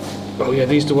 Cyprichromis. Yeah. Oh yeah,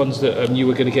 these are the ones that you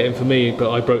were going to get in for me,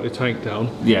 but I broke the tank down.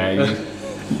 Yeah.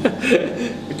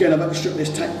 Again, I've had to strip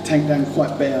this tank down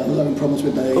quite bare. I'm having problems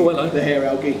with the hair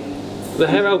algae. The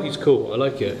hair algae's cool. I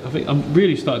like it. I think I'm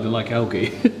really starting to like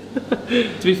algae.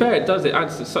 To be fair, it does. It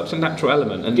adds such a natural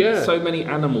element, and so many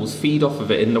animals feed off of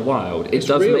it in the wild. It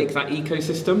does make that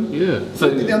ecosystem. Yeah. So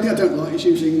the only thing I don't like is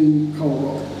using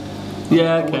coral rock.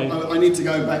 Yeah. Okay. I need to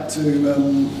go back to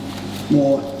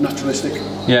more naturalistic.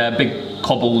 Yeah, big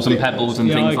cobbles and pebbles and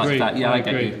things like that. Yeah, I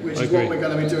get you. Which is what we're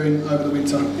going to be doing over the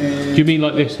winter. Do you mean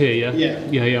like this here? Yeah.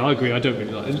 Yeah. Yeah. I agree. I don't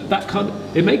really like it.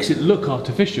 That it makes it look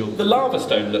artificial. The lava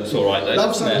stone looks all right though.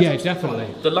 Doesn't it? Yeah,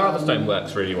 definitely. The lava stone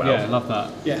works really well. Yeah, I love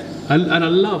that. Yeah. And I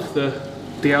love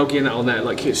the algae in that on there.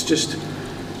 Like it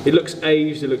looks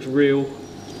aged. It looks real.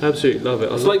 Absolutely love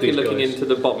it. It's like you're looking into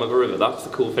the bottom of a river. That's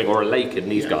the cool thing, or a lake in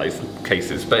these guys'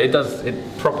 cases. But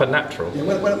it's proper natural. Yeah,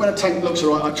 when a tank looks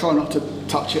alright, I try not to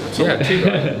touch it at all. Yeah, too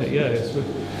right. Yeah,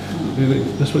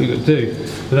 that's what you got to do.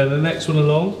 But then the next one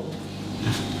along,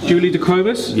 Julie de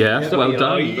Chromis. Yeah, well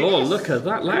done. Yes. Oh, look at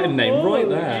that Latin name right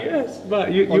there. Yes, Matt,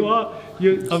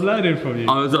 I'm learning from you.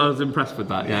 I was impressed with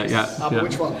that. Yeah.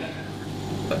 Which one?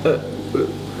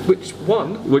 Which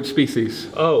one? Which species?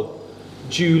 Oh.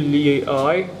 Julie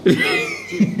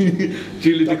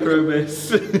Julie de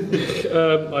Chromis.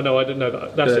 I know, I didn't know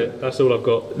that. That's it. That's all I've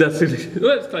got. Well,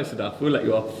 it's close enough. We'll let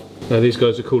you off. Now, these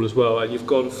guys are cool as well. And you've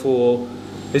gone for...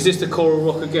 Is this the coral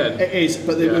rock again? It is,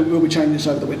 but we'll be changing this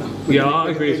over the winter. I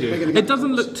agree with you. It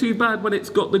doesn't look too bad when it's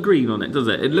got the green on it, does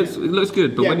it? It looks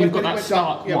good, but when you've got that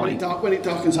stark white... when it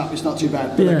darkens up, it's not too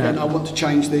bad. But again, I want to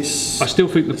change this... I still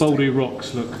think the boulder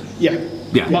rocks look... Yeah.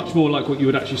 Much more like what you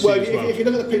would actually see as well. If you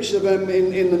look at the pictures of them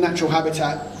in the natural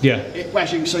habitat,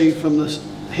 as you can see from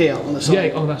here on the side.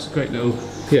 Yeah, oh, that's a great little...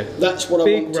 Yeah. That's what I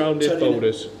want. Big rounded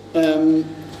boulders.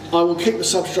 I will keep the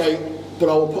substrate, but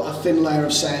I will put a thin layer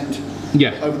of sand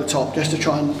over the top just to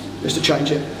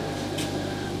change it.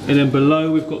 And then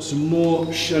below we've got some more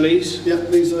shellies. Yeah,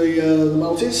 these are the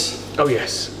multis. Oh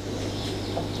yes,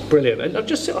 brilliant. And I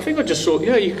think I just saw,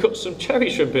 yeah, you've got some cherry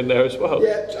shrimp in there as well.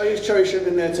 Yeah, I use cherry shrimp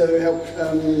in there to help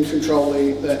control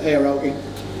the air algae.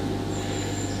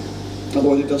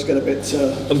 Otherwise it does get a bit...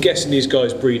 I'm guessing these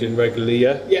guys breed in regularly,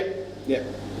 yeah? Yeah.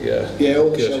 Yeah, all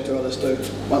the Good. shelter others do.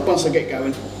 Once they get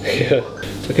going. Yeah.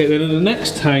 Okay, then the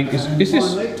next tank is this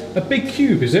a big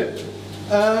cube, is it?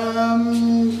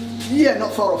 Yeah,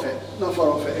 not far off it. Not far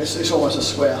off it. It's almost a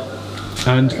square.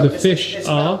 And the fish it's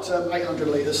are... about 800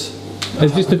 litres.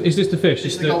 Is this the fish?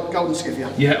 It's the golden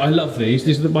skiffia. Yeah, I love these.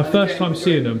 This is my first time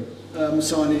seeing them.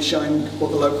 Signage showing what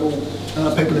the local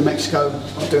people in Mexico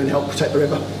are doing to help protect the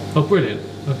river. Oh, brilliant.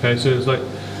 Okay, so it's like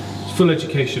full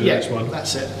education in this one.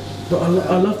 That's it. But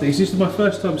I love these. This is my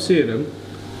first time seeing them.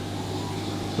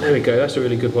 There we go. That's a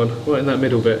really good one. Right in that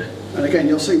middle bit. And again,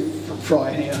 you'll see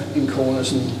fry here in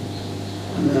corners and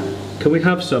that. Can we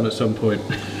have some at some point?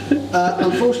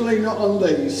 Unfortunately, not on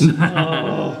these.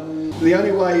 The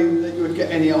only way that you would get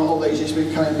any of these is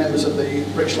becoming members of the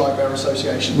British Livebearer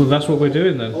Association. Well, that's what we're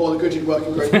doing then. Or the Goodwood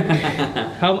Working Group.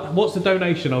 What's the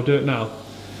donation? I'll do it now.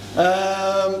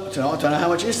 I don't know how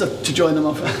much it is to join them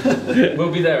off.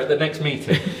 We'll be there at the next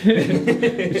meeting.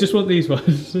 It's just one of these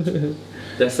ones.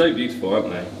 They're so beautiful,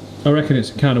 aren't they? I reckon it's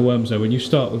a can of worms though. When you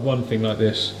start with one thing like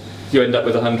this, you end up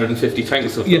with 150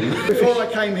 tanks of them. Yeah. Before I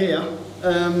came here,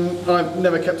 I've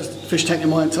never kept a fish tank in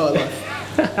my entire life.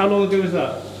 How long ago was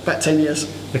that? About 10 years.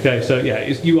 Okay, so yeah,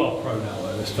 you are pro now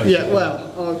though, let's face it. Yeah,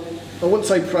 well, I wouldn't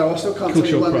say pro, I still can't tell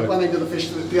you one end of the fish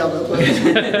to the other.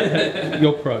 But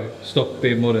You're pro, stop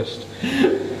being modest.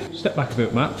 Step back a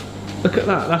bit, Matt. Look at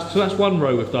that, that's one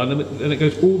row we've done, and it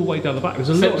goes all the way down the back. There's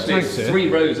a lot of tanks here. 3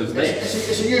 rows of this.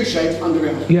 It's a U-shape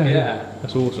underground. Yeah,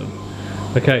 that's awesome.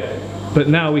 Okay, but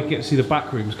now we get to see the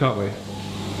back rooms, can't we?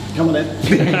 Come on in.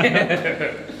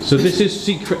 So this is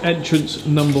secret entrance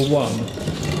number 1.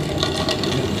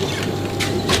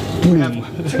 We have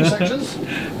 2 sections.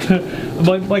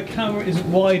 my camera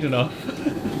isn't wide enough.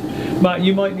 Matt,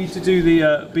 you might need to do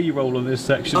the B-roll on this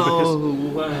section because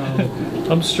wow.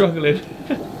 I'm struggling.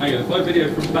 Hang on, my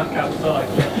video from back outside.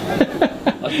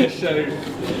 I can show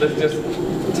there's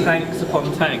just tanks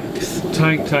upon tanks.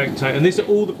 Tank. And these are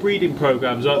all the breeding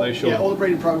programs, aren't they, Sean? Yeah, all the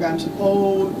breeding programs.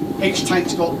 Each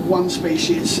tank's got 1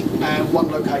 species and 1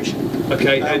 location.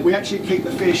 Okay. We actually keep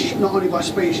the fish not only by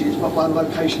species but by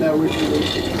location they originally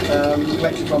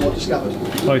collected from or discovered.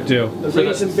 Ideal. The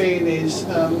reason being is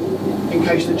in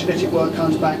case the genetic work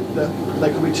comes back that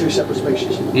they could be 2 separate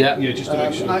species. Yeah, just to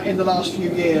make sure. In the last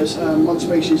few years, one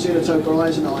species, Xenotopes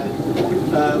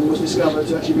horizoni, was discovered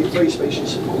to actually be 3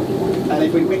 species. And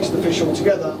if we mix the fish all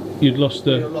together, you'd lost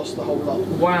the whole lot.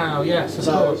 Wow, yes,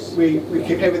 of course. We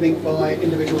keep everything by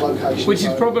individual location. Which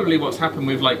is probably what's happened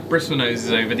with like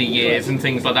bristlenoses over the years and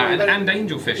things like that, and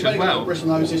angelfish as well.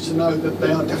 Bristlenoses to know that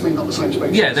they are definitely not the same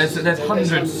species. Yeah, there's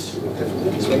hundreds of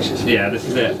different species. Yeah, this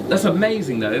is it. That's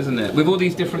amazing though, isn't it? With all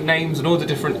these different names and all the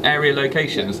different area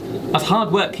locations. That's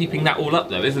hard work keeping that all up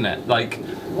though, isn't it? Like,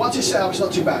 once it's set up, it's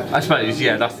not too bad. I suppose,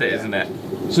 yeah, that's it, isn't it?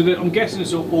 So I'm guessing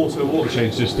it's an auto water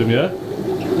change system, yeah?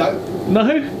 No.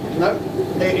 No? No.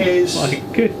 It is... My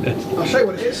goodness. I'll show you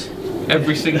what it is.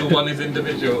 Every single one is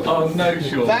individual. Oh no,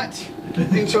 sure. That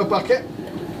into a bucket,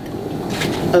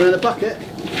 and then a bucket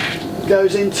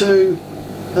goes into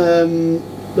the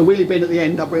wheelie bin at the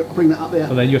end. I'll bring that up there.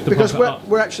 And then you have to because pump it up.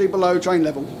 We're actually below drain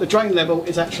level. The drain level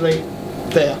is actually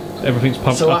there. Everything's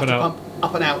pumped so up I have and to out. pump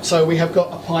up and out. So we have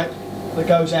got a pipe that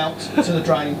goes out to the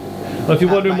drain. Well, if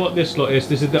you're wondering what this lot is,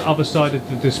 this is the other side of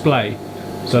the display.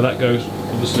 So that goes,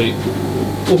 obviously,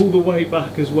 all the way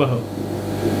back as well.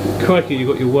 Crikey, you've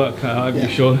got your work cut out, haven't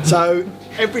you, Sean? So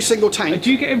every single tank...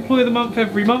 Do you get Employee of the Month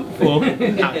every month, or? No.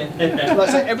 Like I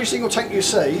say, every single tank you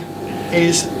see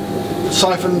is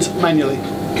siphoned manually.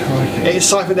 Crikey. It is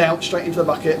siphoned out straight into the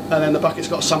bucket, and then the bucket's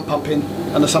got a sump pump in,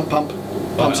 and the sump pump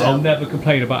pumps out. I'll never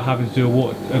complain about having to do a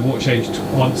water change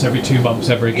once every 2 months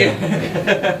ever again.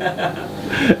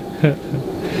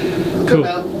 Cool.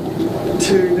 About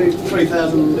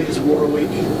 3,000 litres of water a week.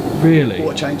 Really?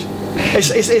 Water change.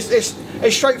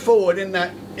 It's straightforward in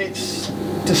that it's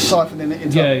just siphoning it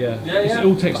into. Yeah. It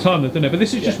all takes time, though, doesn't it? But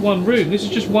this is just one room. This is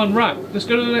just one rack. Let's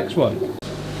go to the next one.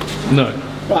 No.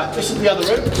 Right. This is the other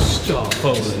room. Stop,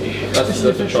 holy. That's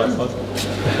a tripod.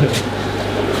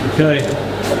 Okay.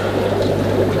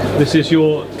 This is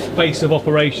your base of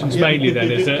operations mainly, then,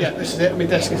 is it? Yeah. This is it. My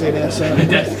desk is in here. So. The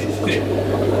desk is in.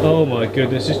 Oh my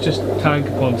goodness! It's just tank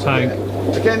upon tank.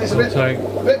 Again, it's a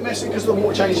bit messy because the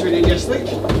water changes we did yesterday,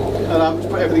 and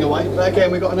put everything away. But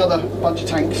again, we've got another bunch of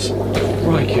tanks,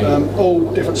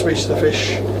 all different species of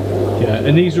fish. Yeah,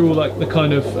 and these are all like the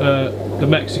kind of the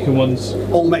Mexican ones.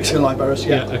 All Mexican Livebearers,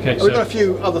 yeah. Okay. We've got a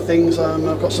few other things.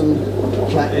 I've got some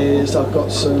platies. I've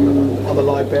got some other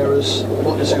Livebearers,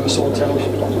 Montezuma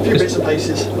swordtails, a few bits and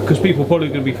pieces. Because people are probably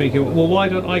going to be thinking, well, why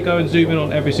don't I go and zoom in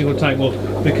on every single tank? Well,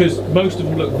 because most of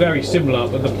them look very similar,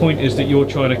 but the point is that you're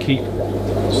trying to keep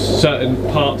certain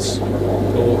parts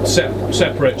or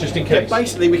separate just in case. Yeah,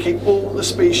 basically we keep all the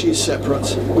species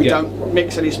separate. We don't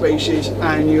mix any species,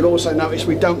 and you'll also notice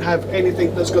we don't have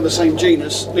anything that's got the same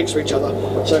genus next to each other.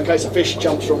 So in case a fish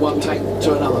jumps from one tank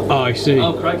to another. Oh, I see.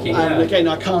 Oh, crikey. And again,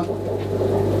 I can't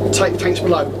take tanks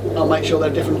below. I'll make sure they're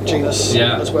different genus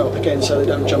as well, again, so they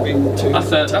don't jump into.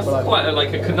 That's quite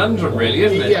like a conundrum, really,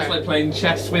 isn't it? Yeah. It's like playing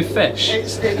chess with fish.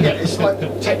 It's like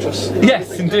Tetris. You know?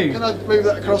 Yes, indeed. Can I move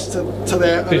that across to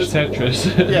there? Fish Tetris.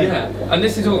 Yeah. And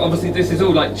this is all, obviously, this is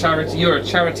all like charity. You're a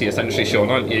charity, essentially, Sean,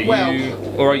 aren't you?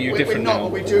 Well, or are you different now? We're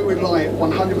not, but we do rely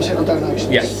 100% on donations.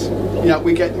 Yes. You know,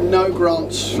 we get no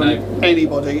grants from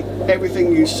anybody.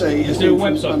 Everything you see has been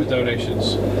from... Is there a website for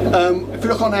donations? If you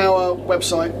look on our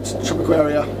website,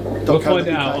 AQUARIAN.co.uk. We'll find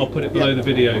it out, I'll put it below the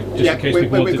video, just in case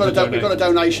people wanted to donate. We've got a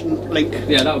donation link.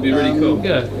 Yeah, that would be really cool.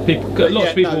 Yeah, lots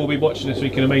of people will be watching this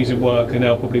week in amazing work, and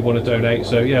they'll probably want to donate,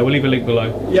 so yeah, we'll leave a link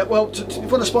below. Yeah, well, if you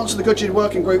want to sponsor the Goodyear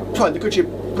Working Group, try the Goodyear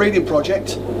Breeding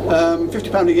Project,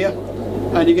 £50 a year,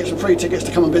 and you get some free tickets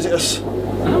to come and visit us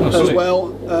as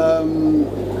well.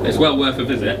 It's well worth a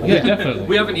visit. Yeah, definitely.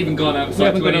 We haven't even gone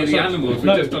outside to any of the animals,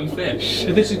 we've just done fish.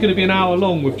 This is going to be an hour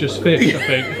long with just fish, I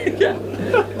think. Yeah.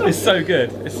 It's so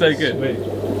good, it's so good. Sweet.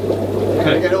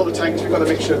 Okay. Again, all the tanks, we've got a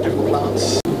mixture of different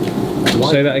plants.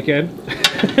 Say that again.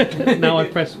 Now I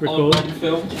press record. On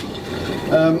film.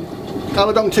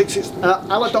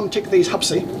 Alodontic these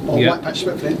hubsy, or white patch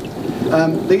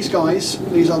swiftfin. These guys,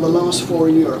 these are the last 4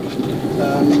 in Europe.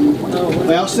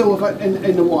 They are still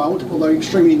in the wild, although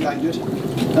extremely endangered.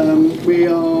 We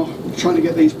are trying to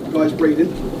get these guys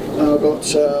breeding. I've got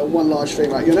one large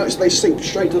female. You notice they sink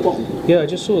straight to the bottom. Yeah, I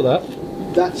just saw that.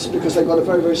 That's because they've got a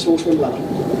very, very small swim bladder.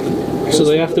 So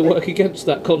they have to work against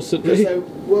that constantly? Because they're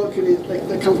working,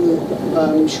 they come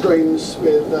from streams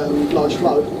with large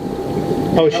flow.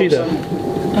 Oh, is she there?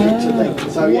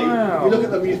 So yeah, you look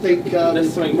at them and you think...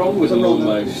 there's something wrong with them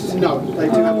almost. No, they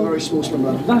do have a very small swim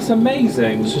bladder. That's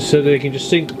amazing. So they can just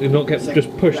sink and not get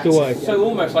just pushed away. So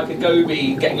almost like a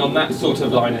goby getting on that sort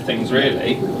of line of things,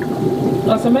 really.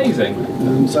 That's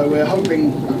amazing. So we're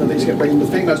hoping that these get breeding. The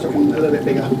females looking a little bit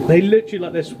bigger. They literally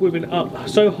like they're swimming up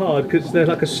so hard because they're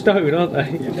like a stone, aren't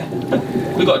they?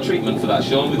 Yeah. We've got a treatment for that,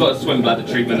 Sean. We've got a swim bladder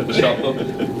treatment at the shop.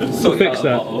 Fix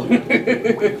that.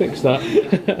 Fix that.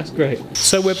 That's great.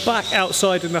 So we're back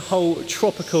outside in the whole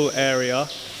tropical area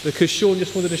because Sean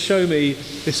just wanted to show me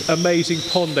this amazing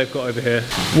pond they've got over here.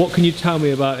 What can you tell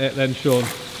me about it then, Sean?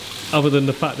 Other than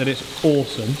the fact that it's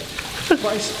awesome.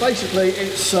 Basically,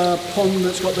 it's a pond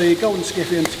that's got the golden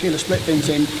skiffy and tequila split fins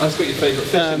in. That's got your favourite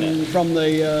fish in it. From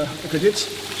the Goodyears.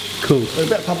 Cool. There's a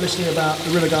bit of publicity about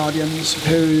the river guardians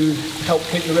who help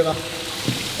keep the river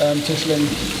tischling.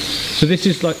 So this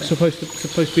is like supposed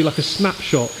to be like a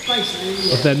snapshot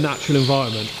of their natural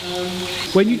environment.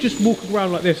 When you just walk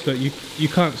around like this, look, you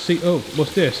can't see. Oh,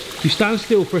 what's this? You stand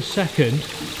still for a second,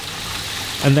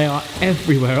 and they are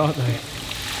everywhere, aren't they?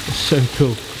 It's so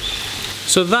cool.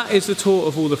 So that is the tour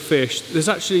of all the fish. There's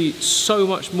actually so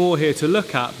much more here to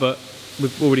look at, but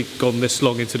we've already gone this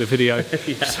long into the video.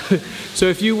 So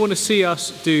if you want to see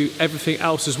us do everything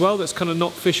else as well that's kind of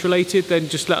not fish related, then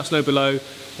just let us know below,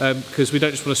 because we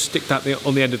don't just want to stick that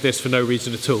on the end of this for no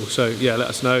reason at all. So yeah, let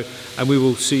us know, and we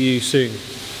will see you soon.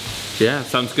 Yeah,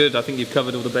 sounds good. I think you've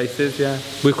covered all the bases, yeah.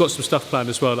 We've got some stuff planned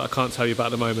as well that I can't tell you about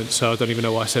at the moment, so I don't even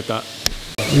know why I said that.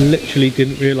 Literally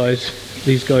didn't realise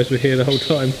these guys were here the whole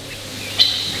time.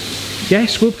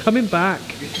 Yes, we're coming back.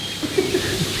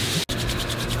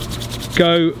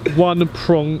 Go one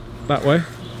prong that way.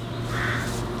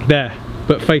 There,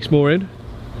 but face more in.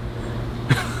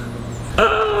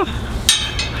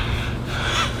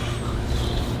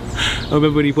 I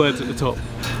remember when he words at the top.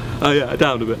 Oh yeah,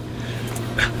 down a bit.